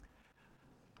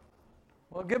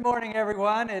Well, good morning,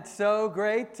 everyone. It's so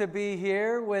great to be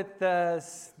here with the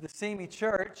Simi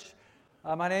Church.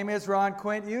 My name is Ron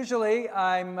Quint. Usually,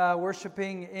 I'm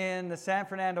worshiping in the San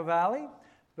Fernando Valley,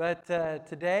 but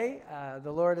today,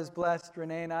 the Lord has blessed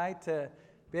Renee and I to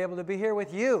be able to be here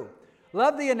with you.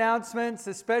 Love the announcements,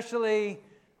 especially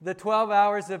the 12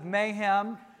 hours of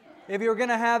mayhem. If you were going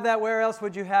to have that, where else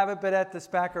would you have it but at the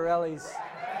Spaccarelli's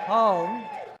home?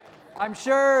 I'm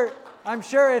sure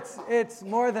it's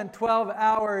more than 12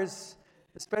 hours,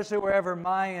 especially wherever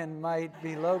Mayan might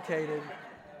be located,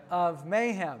 of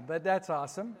mayhem. But that's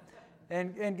awesome.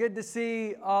 And good to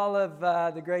see all of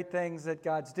the great things that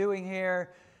God's doing here.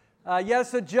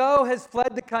 So Joe has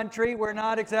fled the country. We're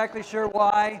not exactly sure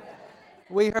why.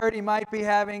 We heard he might be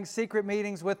having secret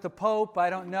meetings with the Pope. I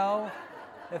don't know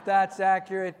if that's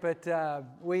accurate, but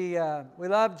we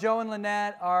love Joe and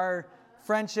Lynette, our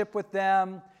friendship with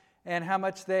them, and how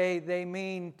much they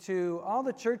mean to all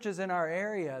the churches in our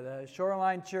area. The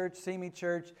Shoreline Church, Simi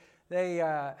Church, they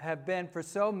have been for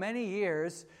so many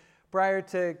years. Prior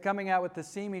to coming out with the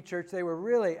Simi Church, they were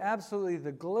really absolutely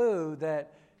the glue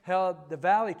that held the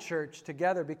Valley Church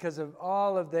together because of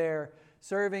all of their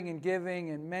serving and giving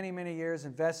and many, many years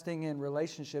investing in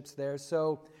relationships there.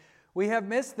 So we have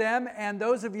missed them, and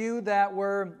those of you that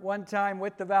were one time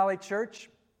with the Valley Church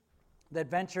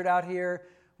that ventured out here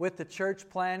with the church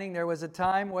planning, there was a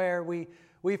time where we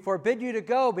forbid you to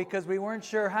go because we weren't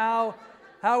sure how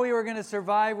we were going to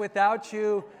survive without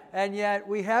you, and yet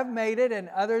we have made it, and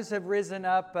others have risen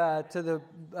up to the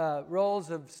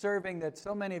roles of serving that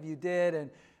so many of you did,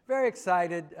 and very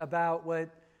excited about what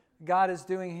God is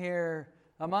doing here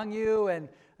among you. And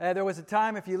there was a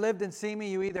time, if you lived in Simi,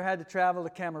 you either had to travel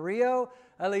to Camarillo,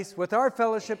 at least with our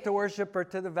fellowship, to worship, or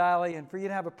to the Valley, and for you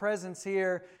to have a presence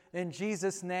here in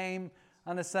Jesus' name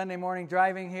on a Sunday morning,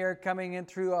 driving here, coming in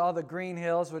through all the green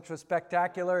hills, which was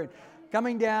spectacular, and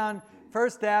coming down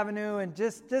First Avenue, and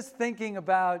just thinking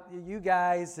about you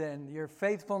guys and your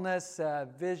faithfulness,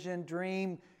 vision,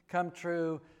 dream come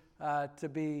true to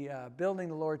be building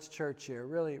the Lord's church here.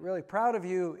 Really, really proud of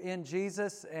you in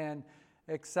Jesus, and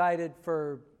excited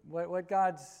for what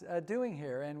God's doing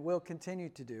here and will continue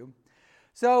to do.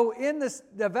 So in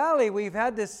the Valley, we've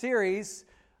had this series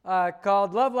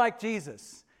called Love Like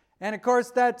Jesus. And of course,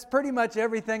 that's pretty much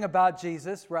everything about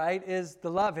Jesus, right, is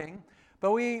the loving.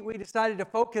 But we decided to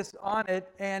focus on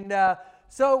it. And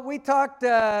so we talked,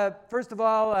 first of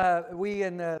all, we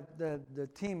and the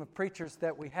team of preachers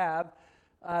that we have,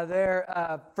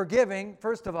 they're forgiving,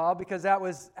 first of all, because that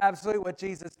was absolutely what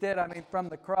Jesus did. I mean, from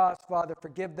the cross, Father,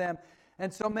 forgive them.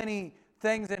 And so many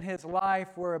things in his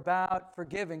life were about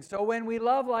forgiving. So when we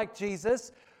love like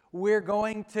Jesus, we're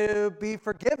going to be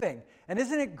forgiving. And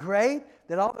isn't it great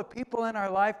that all the people in our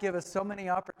life give us so many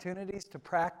opportunities to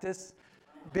practice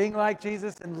being like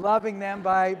Jesus and loving them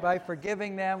by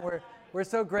forgiving them? We're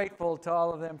so grateful to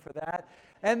all of them for that.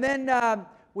 And then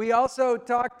we also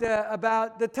talked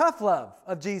about the tough love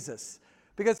of Jesus,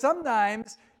 because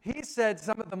sometimes he said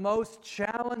some of the most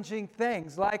challenging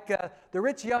things, like the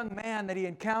rich young man that he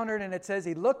encountered, and it says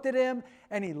he looked at him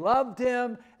and he loved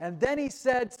him, and then he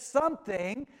said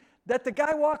something that the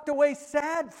guy walked away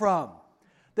sad from.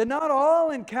 That not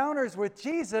all encounters with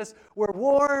Jesus were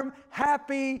warm,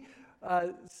 happy,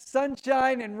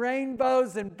 sunshine and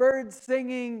rainbows and birds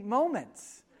singing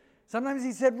moments. Sometimes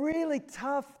he said really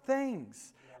tough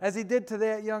things, as he did to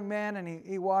that young man, and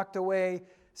he walked away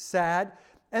sad.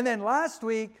 And then last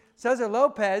week, Cesar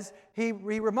Lopez, he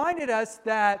reminded us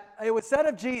that it was said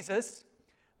of Jesus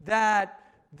that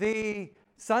the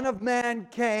Son of Man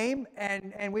came,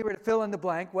 and we were to fill in the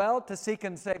blank, well, to seek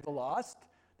and save the lost.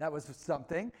 That was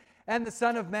something. And the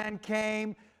Son of Man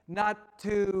came not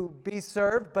to be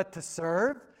served, but to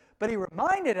serve. But he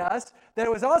reminded us that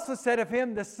it was also said of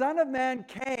him, the Son of Man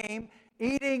came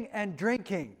eating and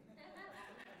drinking.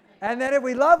 And that if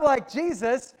we love like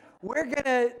Jesus, we're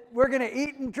gonna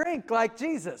eat and drink like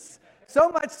Jesus. So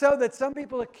much so that some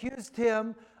people accused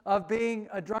him of being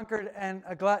a drunkard and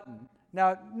a glutton.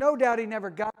 Now, no doubt he never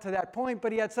got to that point,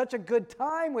 but he had such a good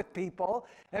time with people,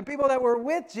 and people that were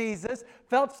with Jesus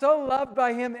felt so loved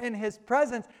by him in his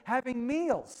presence, having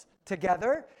meals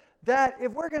together, that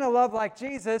if we're going to love like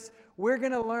Jesus, we're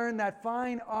going to learn that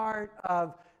fine art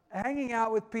of hanging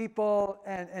out with people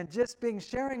and just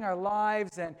sharing our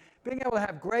lives and being able to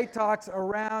have great talks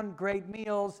around great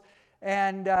meals.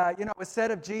 And, it was said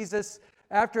of Jesus,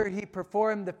 after he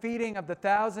performed the feeding of the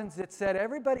thousands, it said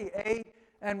everybody ate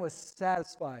and was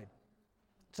satisfied.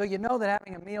 So you know that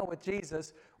having a meal with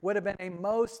Jesus would have been a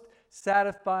most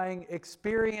satisfying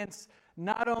experience,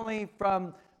 not only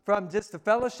from just the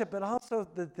fellowship, but also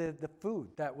the food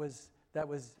that was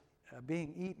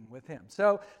being eaten with him.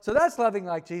 So that's loving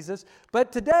like Jesus.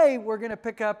 But today we're going to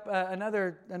pick up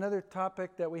another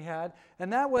topic that we had,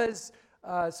 and that was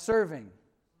serving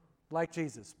like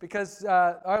Jesus. Because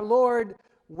our Lord,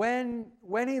 when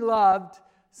he loved,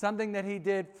 something that he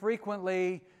did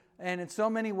frequently and in so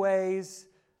many ways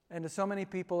and to so many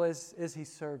people is he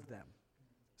served them.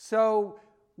 So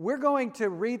we're going to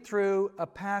read through a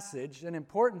passage, an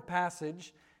important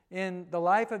passage in the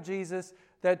life of Jesus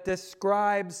that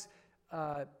describes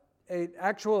an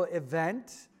actual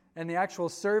event and the actual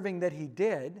serving that he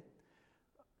did.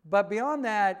 But beyond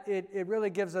that, it really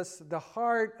gives us the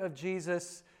heart of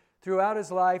Jesus throughout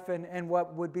his life and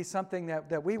what would be something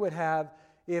that we would have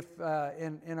if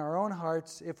in our own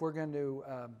hearts if we're going to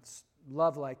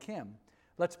love like him.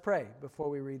 Let's pray before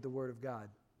we read the Word of God.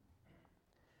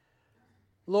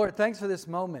 Lord, thanks for this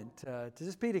moment to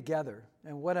just be together.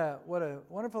 And what a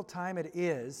wonderful time it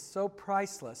is, so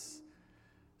priceless,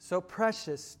 so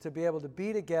precious to be able to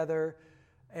be together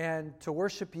and to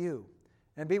worship you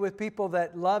and be with people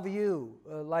that love you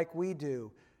like we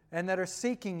do and that are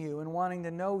seeking you and wanting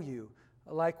to know you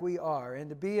like we are, and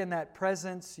to be in that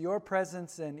presence, your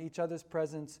presence and each other's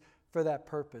presence for that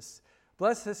purpose.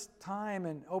 Bless this time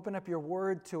and open up your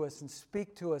word to us and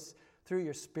speak to us through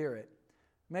your Spirit.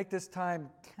 Make this time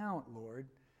count, Lord.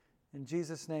 In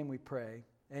Jesus' name we pray.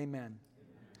 Amen.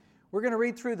 We're going to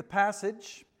read through the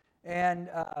passage, and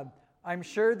I'm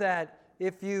sure that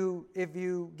if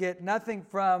you get nothing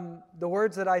from the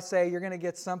words that I say, you're going to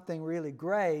get something really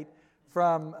great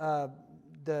from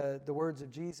the words of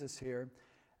Jesus here.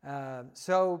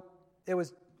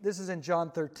 This is in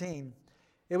John 13.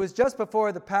 It was just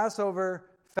before the Passover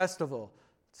festival.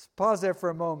 Let's pause there for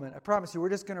a moment. I promise you, we're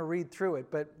just going to read through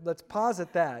it, but let's pause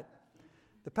at that.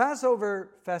 The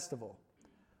Passover festival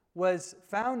was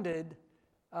founded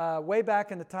way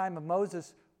back in the time of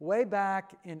Moses, way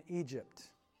back in Egypt,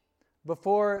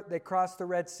 before they crossed the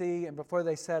Red Sea and before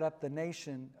they set up the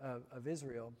nation of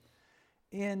Israel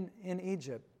in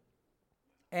Egypt.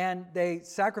 And they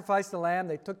sacrificed the lamb,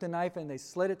 they took the knife and they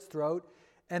slit its throat,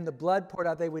 and the blood poured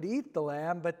out. They would eat the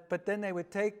lamb, but then they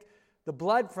would take the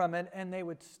blood from it and they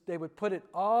would put it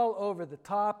all over the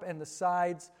top and the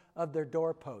sides of their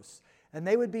doorposts. And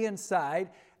they would be inside,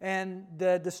 and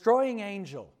the destroying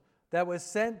angel that was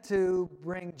sent to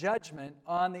bring judgment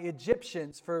on the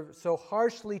Egyptians for so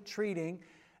harshly treating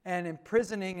and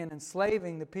imprisoning and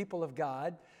enslaving the people of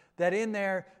God, that in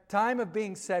their time of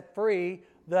being set free,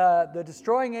 the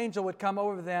destroying angel would come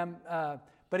over them,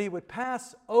 but he would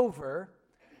pass over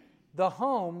the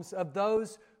homes of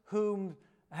those whom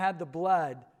had the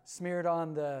blood smeared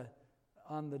on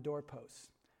the doorposts.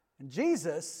 And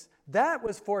Jesus, that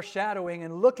was foreshadowing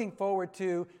and looking forward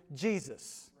to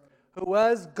Jesus, who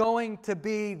was going to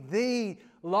be the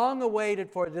long-awaited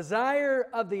for, desire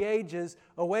of the ages,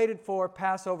 awaited for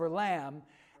Passover lamb,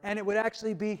 and it would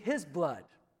actually be his blood.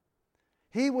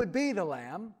 He would be the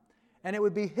lamb, and it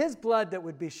would be his blood that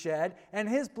would be shed, and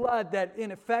his blood that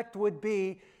in effect would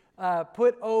be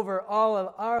put over all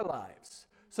of our lives.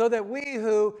 So that we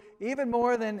who, even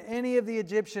more than any of the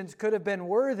Egyptians, could have been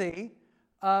worthy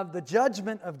of the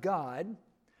judgment of God,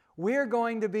 we're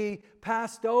going to be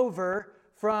passed over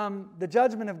from the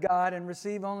judgment of God and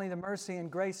receive only the mercy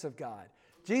and grace of God.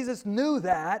 Jesus knew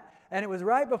that, and it was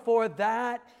right before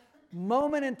that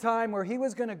moment in time where he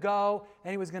was going to go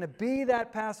and he was going to be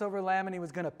that Passover lamb and he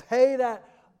was going to pay that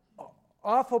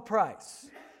awful price.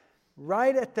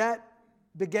 Right at that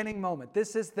beginning moment.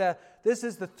 This is the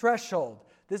threshold.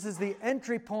 This is the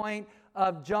entry point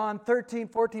of John 13,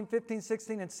 14, 15,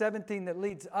 16, and 17 that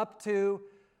leads up to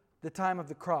the time of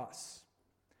the cross.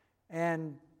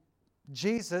 And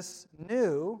Jesus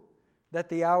knew that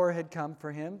the hour had come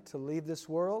for him to leave this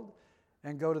world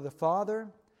and go to the Father.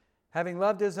 Having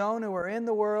loved his own who were in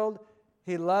the world,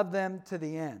 he loved them to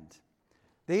the end.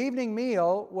 The evening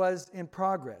meal was in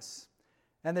progress,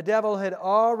 and the devil had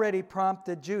already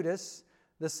prompted Judas,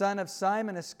 the son of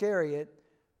Simon Iscariot,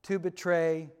 to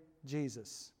betray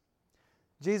Jesus.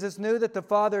 Jesus knew that the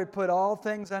Father had put all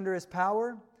things under his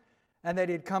power and that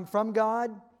he had come from God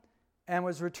and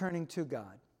was returning to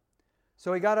God.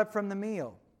 So he got up from the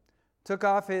meal, took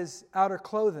off his outer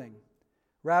clothing,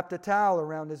 wrapped a towel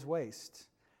around his waist.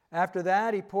 After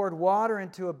that, he poured water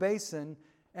into a basin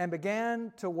and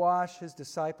began to wash his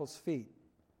disciples' feet,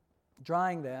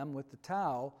 drying them with the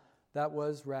towel that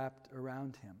was wrapped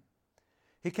around him.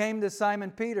 He came to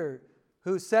Simon Peter,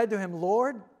 who said to him,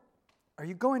 "Lord, are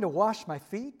you going to wash my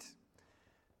feet?"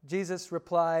 Jesus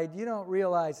replied, "You don't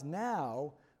realize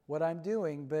now what I'm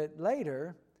doing, but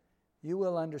later you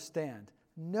will understand."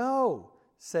 "No,"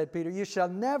 said Peter, "you shall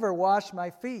never wash my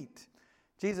feet."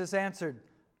 Jesus answered,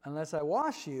 unless I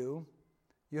wash you,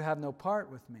 you have no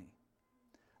part with me.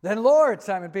 Then, Lord,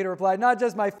 Simon Peter replied, not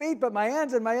just my feet, but my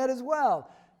hands and my head as well.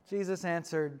 Jesus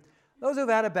answered, those who've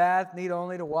had a bath need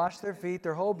only to wash their feet.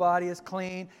 Their whole body is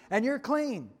clean, and you're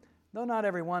clean, though not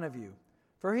every one of you.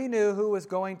 For he knew who was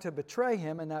going to betray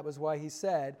him, and that was why he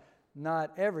said,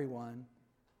 not everyone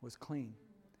was clean.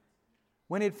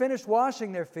 When he had finished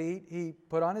washing their feet, he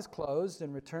put on his clothes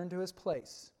and returned to his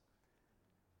place.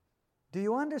 Do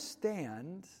you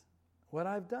understand what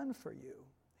I've done for you?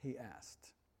 He asked.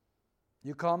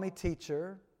 You call me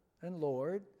teacher and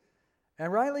Lord,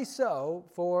 and rightly so,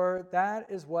 for that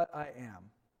is what I am.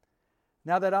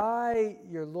 Now that I,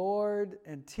 your Lord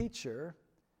and teacher,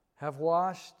 have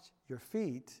washed your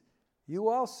feet, you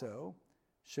also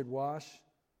should wash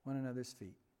one another's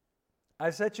feet.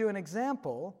 I've set you an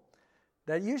example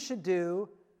that you should do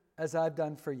as I've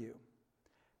done for you.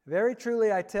 Very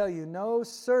truly I tell you, no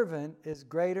servant is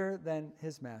greater than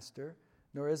his master,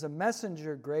 nor is a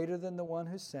messenger greater than the one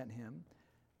who sent him.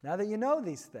 Now that you know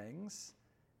these things,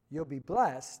 you'll be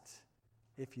blessed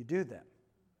if you do them.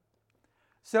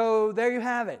 So there you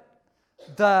have it.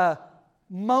 The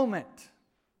moment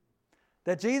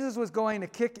that Jesus was going to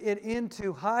kick it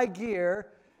into high gear,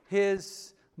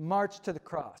 his march to the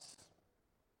cross.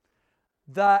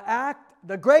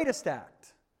 The greatest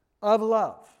act of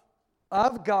love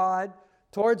of God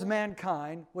towards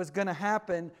mankind was going to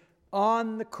happen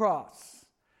on the cross.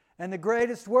 And the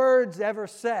greatest words ever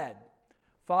said,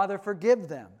 Father, forgive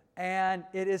them. And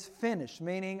it is finished,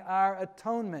 meaning our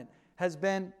atonement has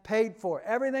been paid for.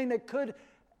 Everything that could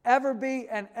ever be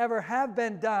and ever have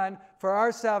been done for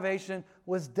our salvation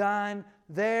was done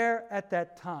there at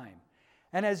that time.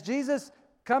 And as Jesus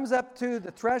comes up to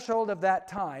the threshold of that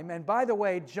time, and by the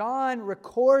way, John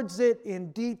records it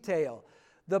in detail,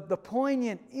 the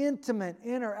poignant, intimate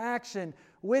interaction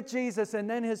with Jesus and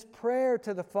then his prayer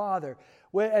to the Father.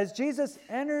 As Jesus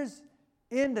enters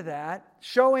into that,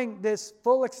 showing this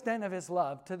full extent of his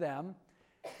love to them,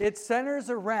 it centers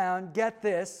around, get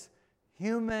this,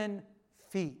 human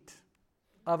feet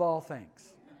of all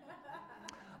things.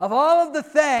 Of all of the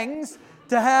things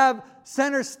to have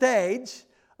center stage,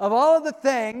 of all of the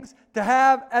things to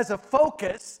have as a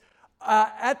focus,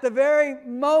 at the very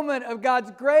moment of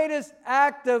God's greatest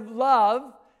act of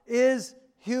love is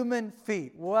human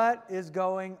feet. What is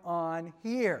going on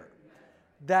here?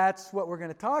 That's what we're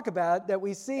going to talk about that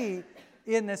we see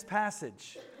in this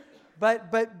passage.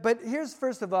 But here's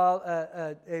first of all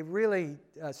a really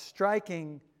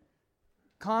striking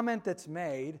comment that's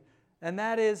made, and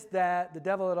that is that the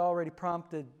devil had already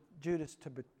prompted Judas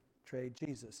to betray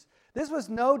Jesus. This was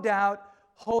no doubt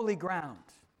holy ground.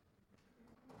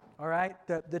 All right?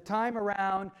 The time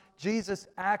around Jesus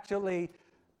actually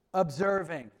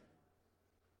observing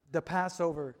the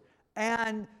Passover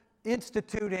and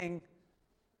instituting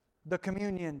the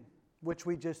communion which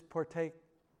we just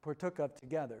partook of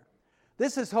together.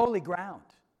 This is holy ground.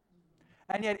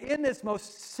 And yet in this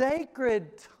most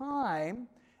sacred time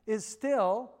is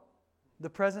still the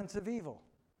presence of evil.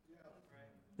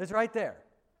 It's right there.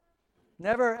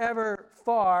 Never ever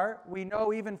far. We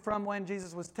know even from when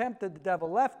Jesus was tempted, the devil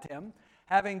left him,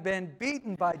 having been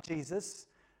beaten by Jesus,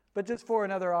 but just for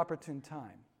another opportune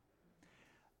time.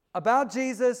 About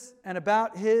Jesus and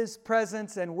about his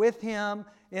presence and with him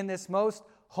in this most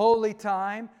holy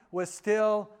time was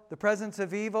still the presence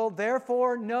of evil.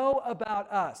 Therefore, know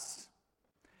about us.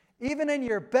 Even in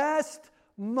your best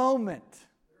moment.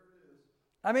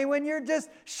 I mean, when you're just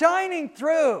shining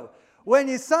through, when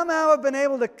you somehow have been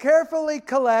able to carefully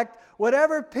collect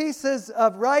whatever pieces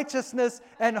of righteousness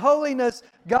and holiness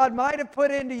God might have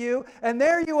put into you, and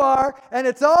there you are, and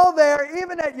it's all there,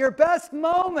 even at your best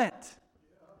moment.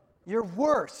 Your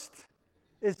worst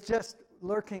is just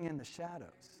lurking in the shadows.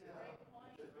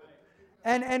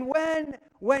 And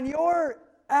when you're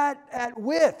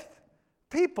with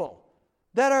people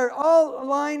that are all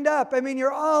lined up, I mean,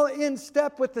 you're all in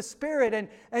step with the Spirit,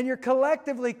 and you're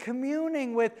collectively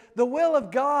communing with the will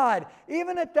of God,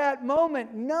 even at that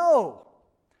moment, know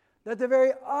that the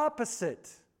very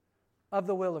opposite of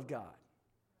the will of God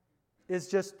is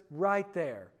just right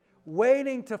there,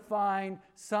 waiting to find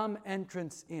some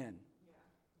entrance in.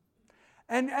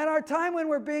 And at our time when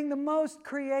we're being the most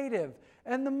creative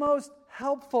and the most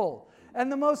helpful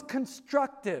and the most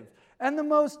constructive and the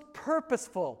most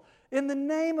purposeful in the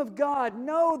name of God,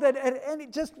 know that at any,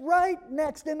 just right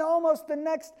next, in almost the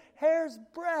next hair's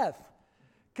breadth,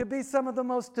 could be some of the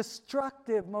most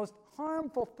destructive, most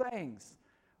harmful things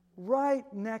right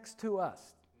next to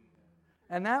us.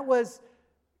 And that was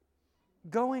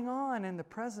going on in the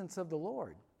presence of the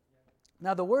Lord.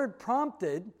 Now, the word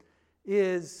prompted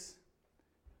is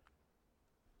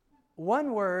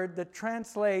one word that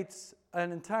translates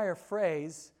an entire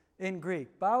phrase in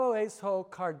Greek. Baloes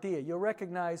cardia. You'll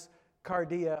recognize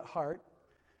cardia, heart.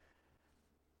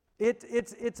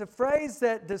 It's a phrase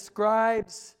that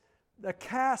describes the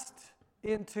cast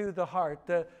into the heart.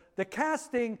 The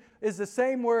casting is the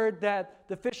same word that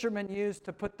the fishermen used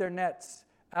to put their nets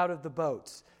out of the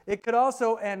boats. It could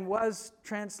also and was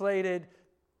translated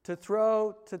to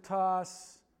throw, to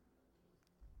toss.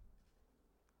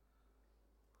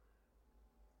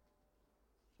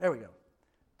 There we go.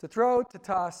 To throw, to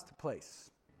toss, to place.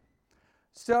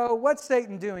 So what's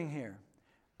Satan doing here?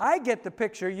 I get the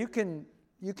picture. You can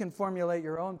formulate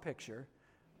your own picture.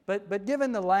 But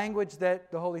given the language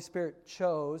that the Holy Spirit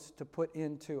chose to put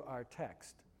into our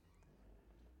text,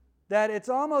 that it's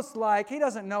almost like he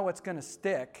doesn't know what's going to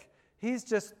stick. He's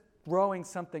just throwing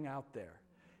something out there.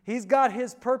 He's got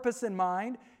his purpose in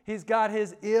mind. He's got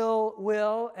his ill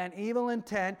will and evil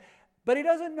intent, but he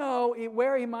doesn't know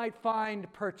where he might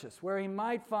find purchase, where he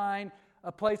might find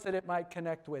a place that it might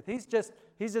connect with. He's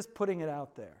just putting it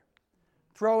out there,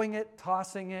 throwing it,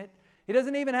 tossing it. He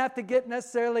doesn't even have to get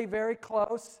necessarily very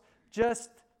close, just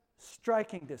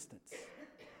striking distance.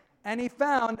 And he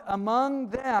found among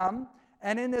them,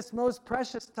 and in this most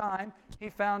precious time, he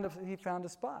found a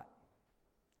spot.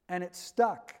 And it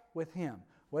stuck with him.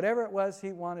 Whatever it was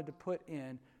he wanted to put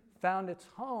in found its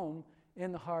home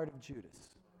in the heart of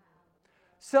Judas.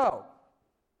 So,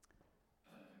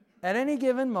 at any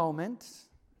given moment,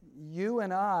 you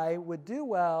and I would do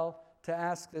well to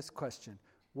ask this question.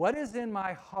 What is in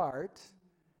my heart,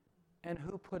 and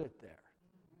who put it there?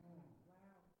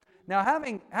 Now,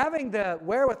 having the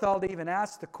wherewithal to even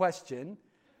ask the question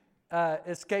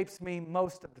escapes me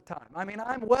most of the time. I mean,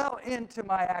 I'm well into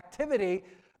my activity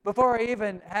before I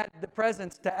even had the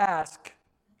presence to ask,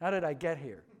 how did I get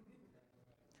here?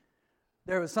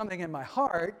 There was something in my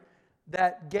heart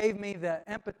that gave me the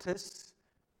impetus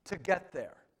to get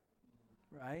there,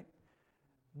 right?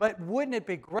 But wouldn't it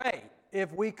be great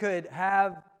if we could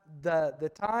have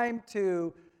the time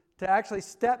to actually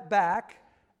step back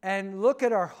and look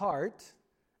at our heart,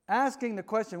 asking the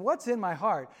question, what's in my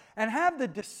heart? And have the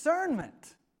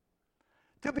discernment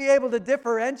to be able to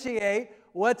differentiate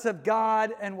what's of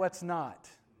God and what's not.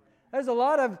 There's a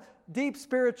lot of deep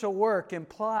spiritual work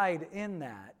implied in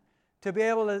that, to be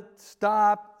able to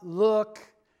stop, look,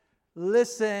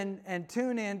 listen, and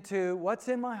tune into what's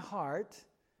in my heart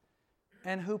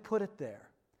and who put it there.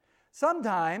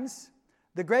 Sometimes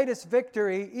the greatest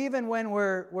victory, even when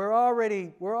we're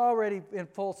already in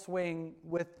full swing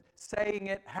with saying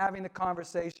it, having the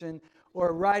conversation,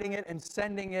 or writing it and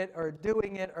sending it, or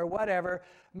doing it, or whatever,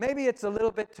 maybe it's a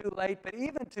little bit too late, but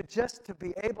even to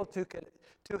be able to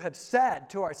have said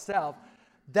to ourselves,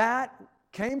 that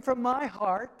came from my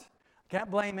heart, can't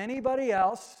blame anybody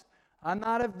else, I'm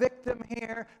not a victim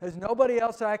here, there's nobody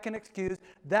else I can excuse,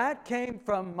 that came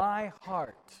from my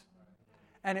heart,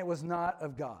 and it was not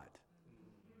of God.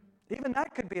 Even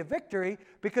that could be a victory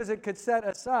because it could set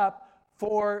us up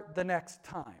for the next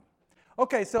time.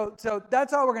 Okay, so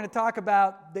that's all we're going to talk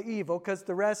about, the evil, because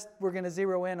the rest we're going to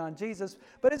zero in on Jesus.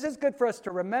 But it's just good for us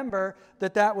to remember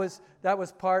that was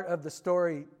part of the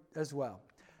story as well.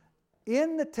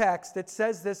 In the text, it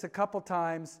says this a couple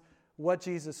times, what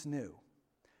Jesus knew.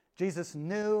 Jesus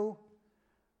knew,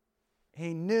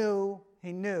 he knew,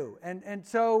 he knew. And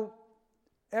so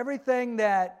everything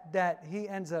that he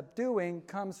ends up doing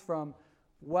comes from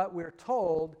what we're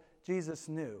told Jesus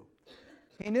knew.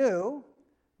 He knew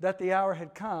that the hour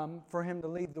had come for him to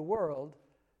leave the world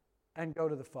and go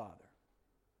to the Father.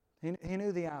 He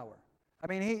knew the hour. I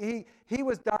mean, he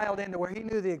was dialed into where he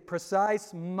knew the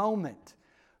precise moment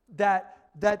that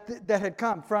had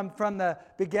come from the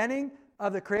beginning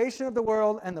of the creation of the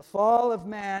world and the fall of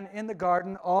man in the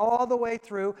garden all the way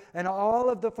through, and all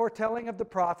of the foretelling of the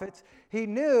prophets. He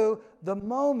knew the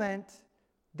moment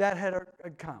that had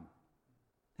come.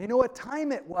 He knew what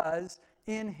time it was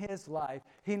in his life.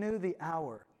 He knew the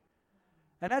hour.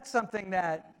 And that's something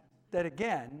that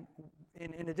again,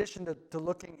 in addition to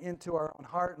looking into our own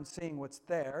heart and seeing what's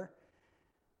there,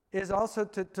 is also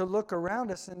to look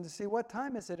around us and to see what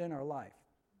time is it in our life.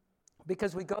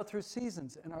 Because we go through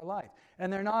seasons in our life,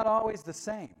 and they're not always the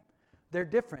same. They're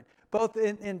different, both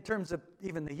in terms of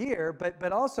even the year,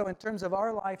 but also in terms of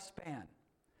our lifespan.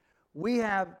 We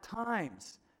have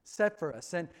times set for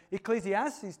us. And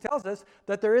Ecclesiastes tells us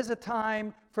that there is a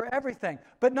time for everything,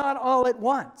 but not all at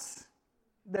once.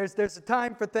 There's a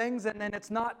time for things, and then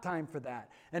it's not time for that.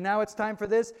 And now it's time for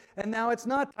this, and now it's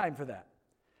not time for that.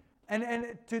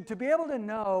 And to be able to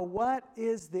know what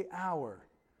is the hour,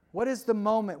 what is the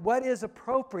moment, what is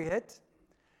appropriate,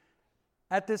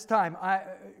 at this time.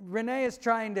 Renee is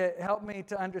trying to help me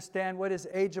to understand what is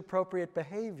age-appropriate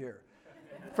behavior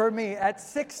for me at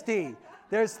 60.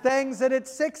 There's things that at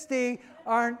 60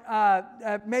 aren't,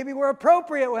 maybe were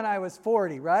appropriate when I was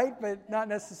 40, right? But not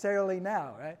necessarily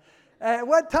now, right?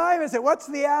 What time is it? What's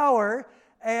the hour?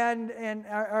 And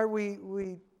are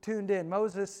we tuned in?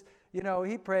 Moses,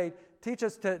 he prayed, teach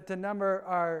us to number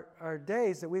our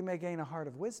days that we may gain a heart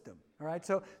of wisdom. All right,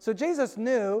 so Jesus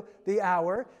knew the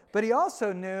hour, but he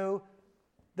also knew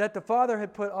that the Father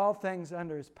had put all things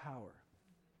under his power.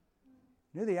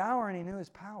 He knew the hour and he knew his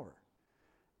power.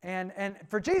 And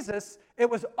for Jesus, it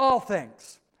was all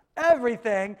things.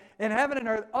 Everything in heaven and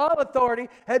earth, all authority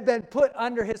had been put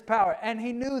under his power. And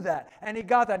he knew that, and he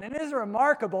got that. And it is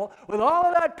remarkable, with all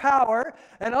of that power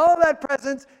and all of that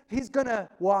presence, he's going to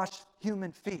wash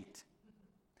human feet.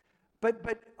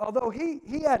 But although he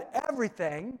had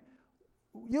everything,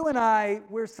 you and I,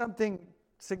 we're something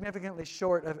significantly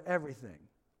short of everything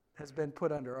has been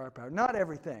put under our power. Not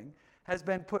everything has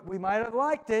been put. We might have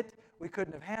liked it. We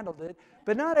couldn't have handled it.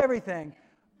 But not everything.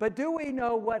 But do we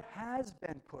know what has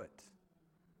been put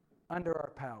under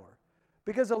our power?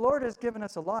 Because the Lord has given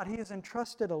us a lot. He has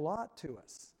entrusted a lot to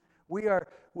us. We are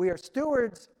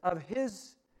stewards of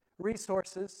his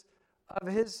resources, of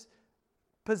his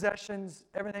possessions.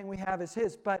 Everything we have is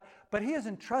his. But he has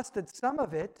entrusted some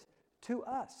of it to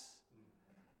us.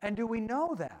 And do we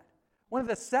know that? One of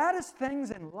the saddest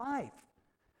things in life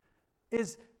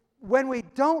is when we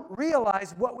don't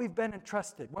realize what we've been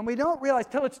entrusted. When we don't realize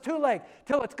till it's too late,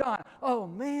 till it's gone. Oh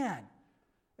man,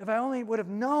 if I only would have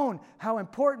known how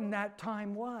important that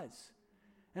time was.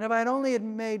 And if I had only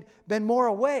been more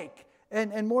awake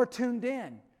and more tuned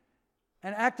in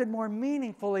and acted more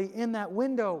meaningfully in that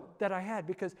window that I had,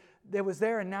 because it was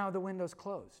there and now the window's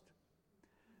closed.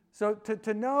 So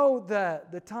to know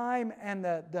the time and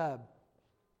the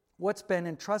what's been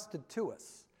entrusted to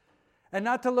us, and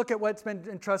not to look at what's been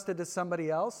entrusted to somebody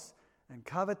else and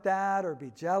covet that or be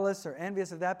jealous or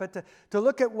envious of that, but to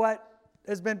look at what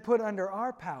has been put under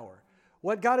our power,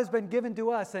 what God has been given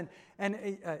to us. And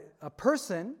a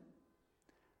person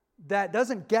that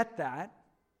doesn't get that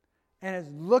and is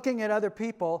looking at other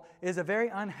people is a very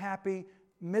unhappy,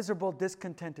 miserable,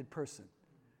 discontented person.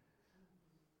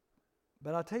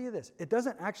 But I'll tell you this, it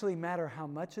doesn't actually matter how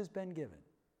much has been given.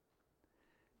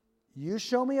 You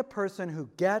show me a person who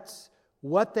gets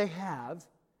what they have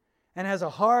and has a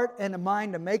heart and a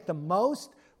mind to make the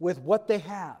most with what they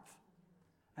have.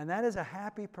 And that is a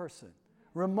happy person,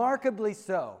 remarkably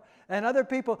so. And other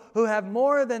people who have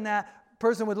more than that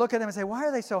person would look at them and say, why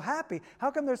are they so happy? How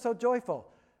come they're so joyful?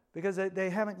 Because they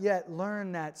haven't yet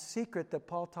learned that secret that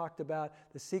Paul talked about,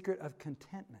 the secret of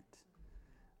contentment.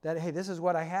 That, hey, this is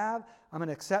what I have, I'm going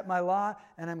to accept my lot,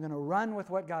 and I'm going to run with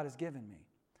what God has given me.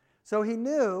 So he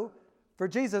knew, for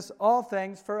Jesus, all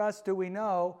things. For us, do we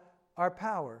know our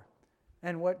power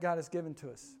and what God has given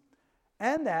to us.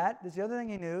 And that is the other thing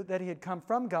he knew, that he had come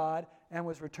from God and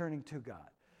was returning to God.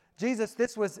 Jesus,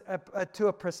 this was to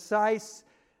a precise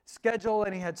schedule,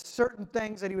 and he had certain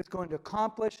things that he was going to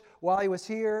accomplish while he was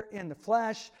here in the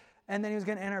flesh, and then he was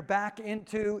going to enter back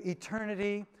into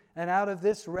eternity and out of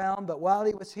this realm. But while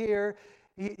he was here,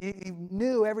 he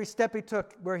knew every step he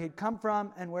took where he'd come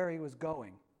from and where he was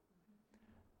going.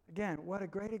 Again, what a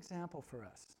great example for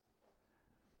us.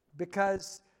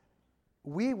 Because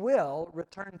we will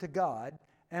return to God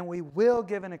and we will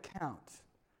give an account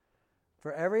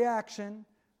for every action,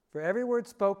 for every word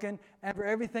spoken, and for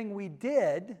everything we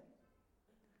did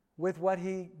with what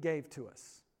he gave to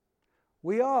us.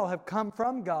 We all have come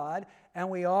from God and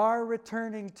we are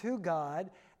returning to God.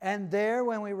 And there,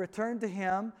 when we return to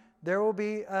him, there will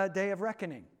be a day of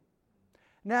reckoning.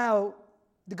 Now,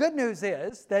 the good news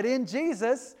is that in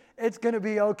Jesus, it's going to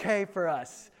be okay for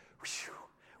us.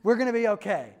 We're going to be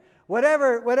okay.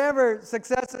 Whatever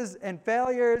successes and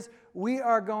failures, we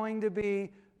are going to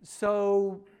be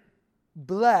so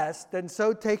blessed and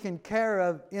so taken care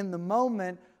of in the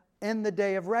moment, in the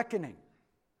day of reckoning.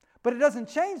 But it doesn't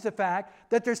change the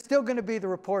fact that there's still going to be the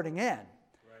reporting in.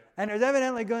 And there's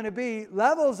evidently going to be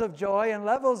levels of joy and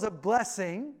levels of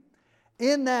blessing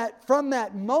in that, from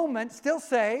that moment, still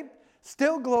saved,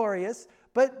 still glorious,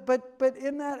 but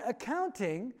in that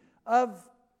accounting of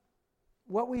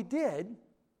what we did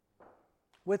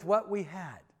with what we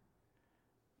had.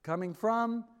 Coming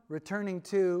from, returning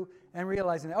to, and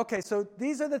realizing that. Okay, so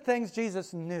these are the things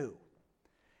Jesus knew.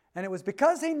 And it was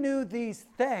because he knew these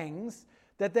things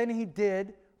that then he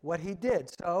did what he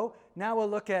did. So now we'll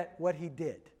look at what he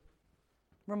did.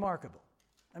 Remarkable.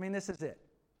 I mean, this is it.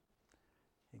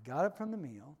 He got up from the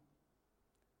meal.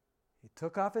 He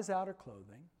took off his outer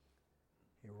clothing.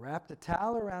 He wrapped a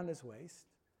towel around his waist.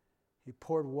 He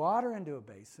poured water into a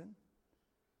basin.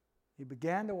 He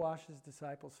began to wash his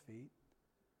disciples' feet,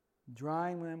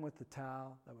 drying them with the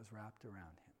towel that was wrapped around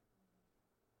him.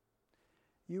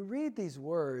 You read these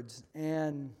words,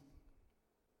 and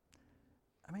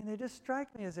they just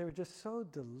strike me as they were just so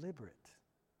deliberate.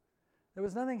 There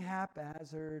was nothing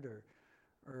haphazard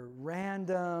or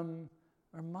random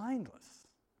or mindless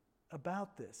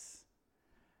about this.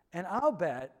 And I'll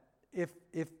bet if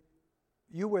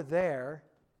you were there,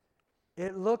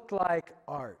 it looked like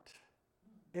art.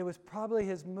 It was probably,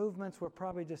 his movements were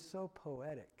probably just so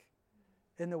poetic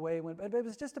in the way he went, but it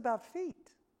was just about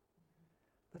feet.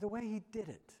 But the way he did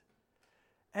it.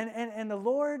 And the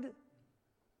Lord,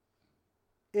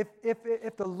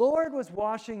 if the Lord was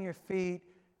washing your feet,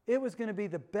 it was going to be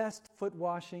the best foot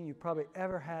washing you probably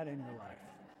ever had in your life.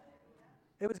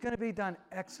 It was going to be done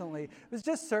excellently. It was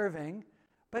just serving,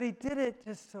 but he did it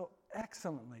just so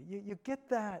excellently. You get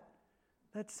that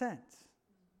sense.